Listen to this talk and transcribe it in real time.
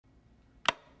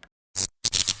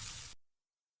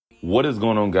What is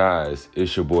going on, guys?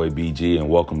 It's your boy BG, and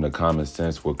welcome to Common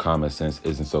Sense, where common sense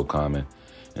isn't so common.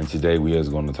 And today we are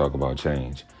going to talk about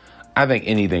change. I think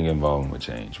anything involving with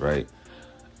change, right?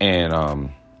 And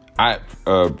I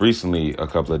recently, a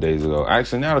couple of days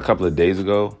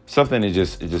ago, something that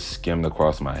just skimmed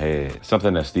across my head.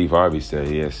 Something that Steve Harvey said.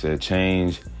 He had said,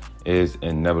 change is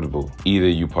inevitable. Either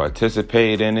you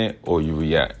participate in it or you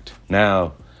react.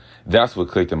 Now, that's what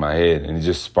clicked in my head, and it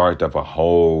just sparked up a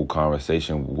whole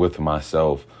conversation with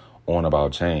myself on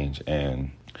about change. And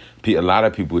a lot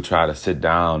of people try to sit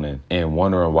down and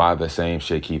wondering why the same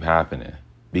shit keep happening.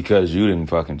 Because you didn't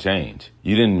fucking change.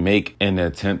 You didn't make an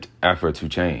effort to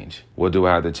change. What do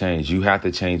I have to change? You have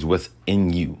to change what's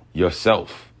in you,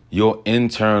 yourself. Your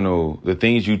internal, the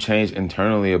things you change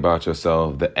internally about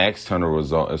yourself, the external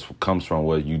result comes from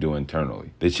what you do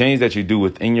internally. The change that you do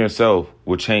within yourself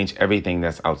will change everything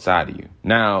that's outside of you.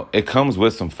 Now, it comes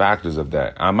with some factors of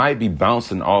that. I might be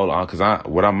bouncing all on, because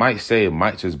what I might say, it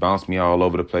might just bounce me all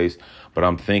over the place, but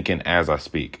I'm thinking as I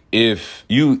speak. If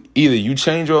either you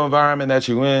change your environment that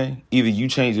you're in, either you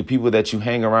change the people that you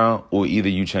hang around, or either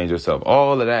you change yourself.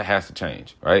 All of that has to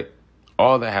change, right?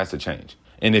 All that has to change.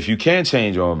 And if you can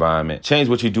change your environment, change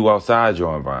what you do outside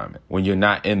your environment when you're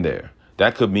not in there.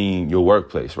 That could mean your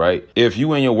workplace, right? If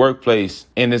you in your workplace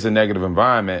and it's a negative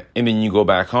environment, and then you go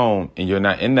back home and you're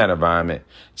not in that environment,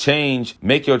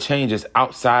 make your changes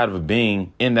outside of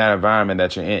being in that environment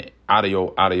that you're in, out of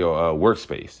your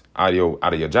workspace, out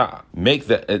of your job. Make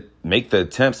the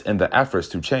attempts and the efforts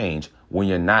to change when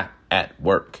you're not at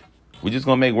work. We're just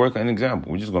gonna make work an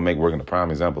example. We're just gonna make work a prime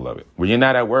example of it. When you're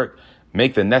not at work,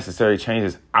 make the necessary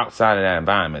changes outside of that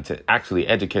environment to actually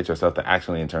educate yourself, to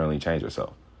actually internally change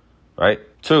yourself, right?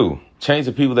 2, change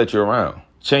the people that you're around.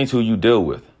 Change who you deal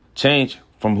with. Change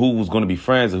from who's going to be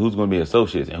friends and who's going to be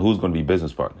associates and who's going to be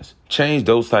business partners. Change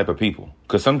those type of people,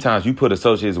 because sometimes you put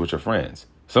associates with your friends.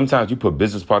 Sometimes you put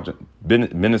business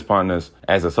partners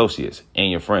as associates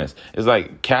and your friends. It's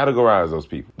like, categorize those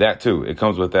people. That too, it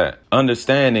comes with that.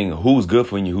 Understanding who's good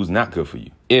for you, who's not good for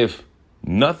you. If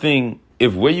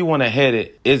where you want to head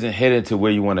it isn't headed to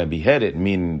where you want to be headed,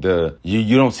 meaning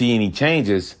you don't see any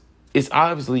changes, it's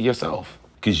obviously yourself.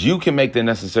 Because you can make the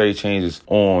necessary changes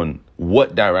on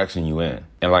what direction you in.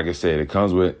 And like I said, it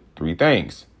comes with 3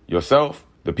 things: yourself,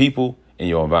 the people, and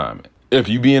your environment. If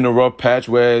you be in a rough patch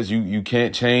whereas you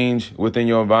can't change within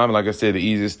your environment, like I said, the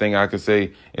easiest thing I could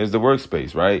say is the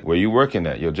workspace, right? Where you working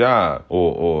at, your job,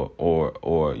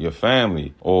 or your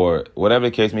family, or whatever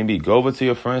the case may be. Go over to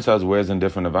your friend's house where it's in a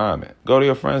different environment. Go to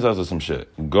your friend's house or some shit.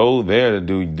 Go there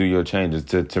to do your changes,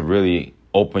 to really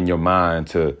open your mind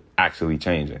to actually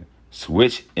changing.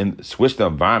 Switch the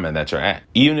environment that you're at.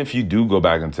 Even if you do go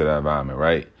back into that environment,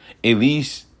 right? At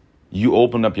least you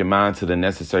open up your mind to the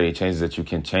necessary changes that you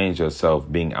can change yourself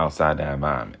being outside that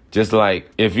environment. Just like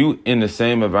if you in the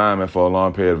same environment for a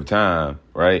long period of time,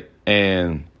 right?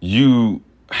 And you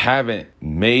haven't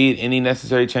made any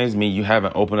necessary changes, mean you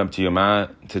haven't opened up to your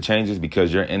mind to changes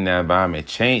because you're in that environment.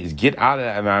 Get out of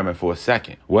that environment for a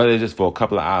second, whether it's just for a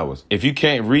couple of hours. If you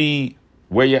can't read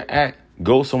where you're at,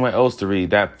 go somewhere else to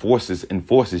read. That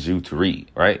enforces you to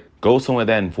read, right? Go somewhere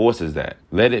that enforces that.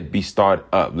 Let it be started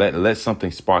up. Let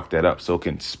something spark that up so it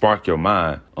can spark your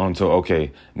mind onto,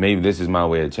 okay, maybe this is my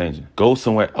way of changing. Go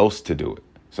somewhere else to do it.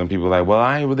 Some people are like, well,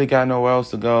 I ain't really got nowhere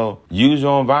else to go. Use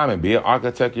your environment. Be an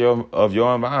architect of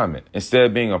your environment. Instead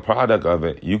of being a product of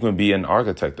it, you can be an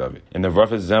architect of it. And the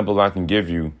roughest example I can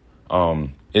give you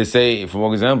is, say,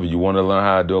 for example, you want to learn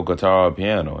how to do a guitar or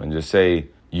piano, and just say,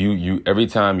 You every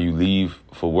time you leave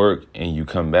for work and you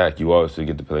come back, you obviously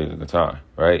get to play the guitar,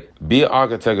 right? Be an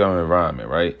architect of an environment,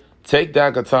 right? Take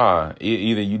that guitar.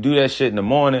 Either you do that shit in the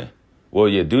morning,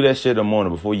 do that shit in the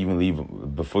morning before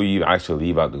you actually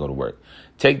leave out to go to work.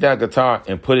 Take that guitar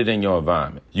and put it in your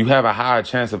environment. You have a higher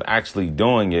chance of actually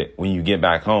doing it when you get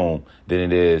back home than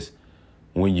it is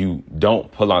when you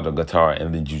don't pull out the guitar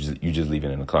and then you just leave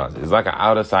it in the closet. It's like an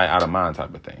out of sight, out of mind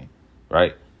type of thing,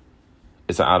 right?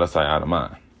 It's an out of sight, out of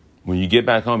mind. When you get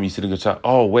back home, you see the guitar.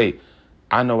 Oh, wait,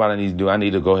 I know what I need to do. I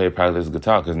need to go ahead and practice the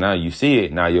guitar, because now you see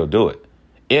it. Now you'll do it.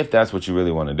 If that's what you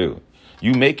really want to do.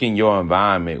 You making your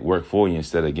environment work for you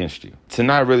instead of against you. To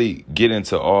not really get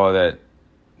into all that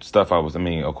stuff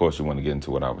of course you want to get into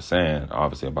what I was saying,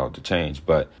 obviously, about the change.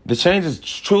 But the change is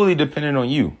truly dependent on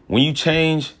you. When you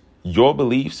change your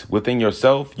beliefs within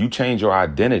yourself, you change your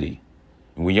identity.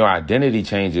 And when your identity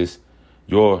changes,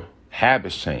 your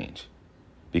habits change.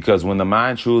 Because when the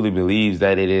mind truly believes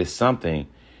that it is something,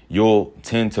 you'll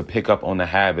tend to pick up on the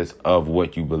habits of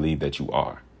what you believe that you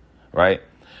are, right?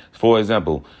 For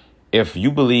example, if you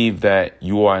believe that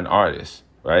you are an artist,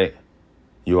 right?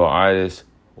 You're an artist,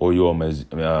 or you're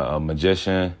a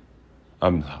magician.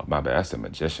 My bad, that's a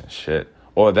magician, shit.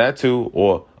 Or that too,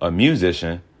 or a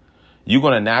musician, you're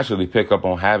going to naturally pick up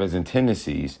on habits and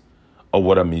tendencies of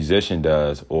what a musician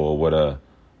does or what a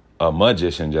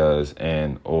magician does,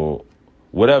 or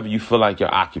whatever you feel like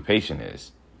your occupation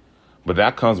is. But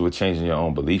that comes with changing your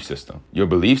own belief system. Your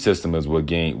belief system is what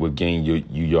gain you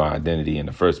your identity in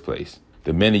the first place.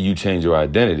 The minute you change your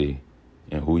identity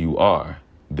and who you are,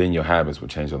 then your habits will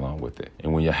change along with it.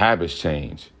 And when your habits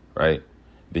change, right,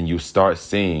 then you start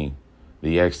seeing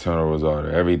the external result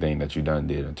of everything that you done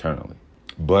did internally.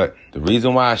 But the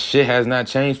reason why shit has not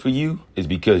changed for you is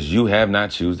because you have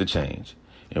not choose to change.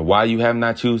 And why you have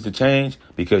not choose to change?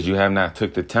 Because you have not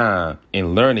took the time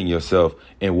in learning yourself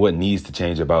and what needs to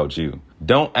change about you.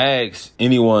 Don't ask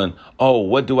anyone, oh,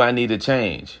 what do I need to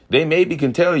change? They maybe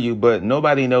can tell you, but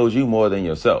nobody knows you more than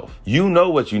yourself. You know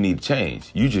what you need to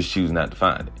change. You just choose not to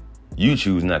find it. You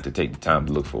choose not to take the time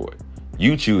to look for it.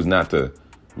 You choose not to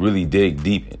really dig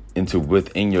deep into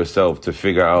within yourself to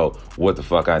figure out what the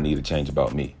fuck I need to change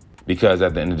about me. Because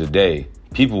at the end of the day,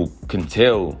 people can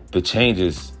tell the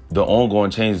changes, the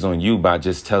ongoing changes on you by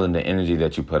just telling the energy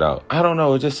that you put out. I don't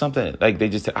know, it's just something, like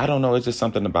I don't know, it's just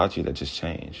something about you that just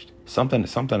changed. Something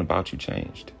about you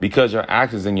changed. Because your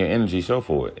actions and your energy show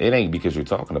for it. It ain't because you're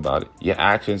talking about it. Your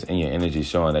actions and your energy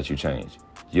showing that you changed.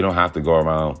 You don't have to go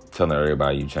around telling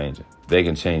everybody you changing. They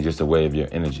can change just the way of your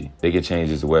energy. They can change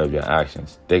just the way of your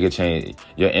actions. They can change.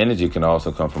 Your energy can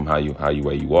also come from how you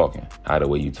way you walking, how the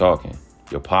way you talking,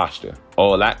 your posture.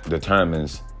 All that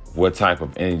determines what type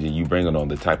of energy you bringing on,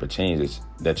 the type of changes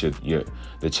that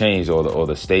the change or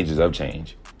the stages of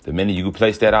change. The minute you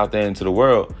place that out there into the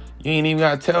world, you ain't even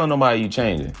got to tell nobody you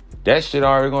changing. That shit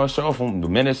already gonna show from the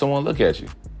minute someone look at you.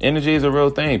 Energy is a real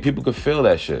thing. People can feel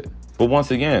that shit. But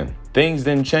once again, things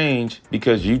didn't change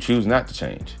because you choose not to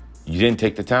change. You didn't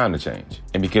take the time to change.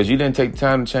 And because you didn't take the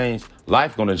time to change,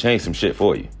 life gonna change some shit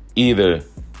for you. Either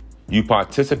you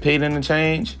participate in the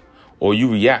change or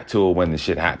you react to it when the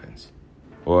shit happens.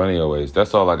 Well, anyways,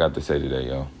 that's all I got to say today,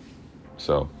 yo.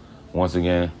 So, once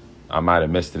again, I might have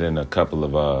missed it in a couple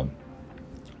of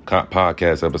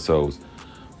podcast episodes,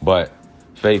 but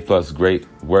faith plus great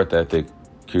work ethic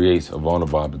creates a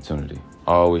vulnerable opportunity.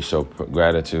 Always show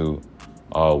gratitude,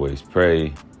 always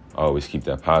pray, always keep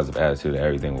that positive attitude and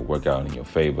everything will work out in your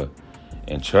favor.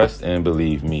 And trust and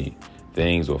believe me,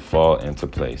 things will fall into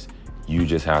place. You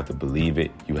just have to believe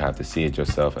it, you have to see it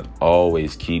yourself, and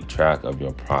always keep track of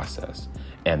your process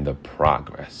and the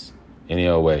progress.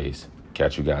 Anyways,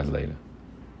 catch you guys later.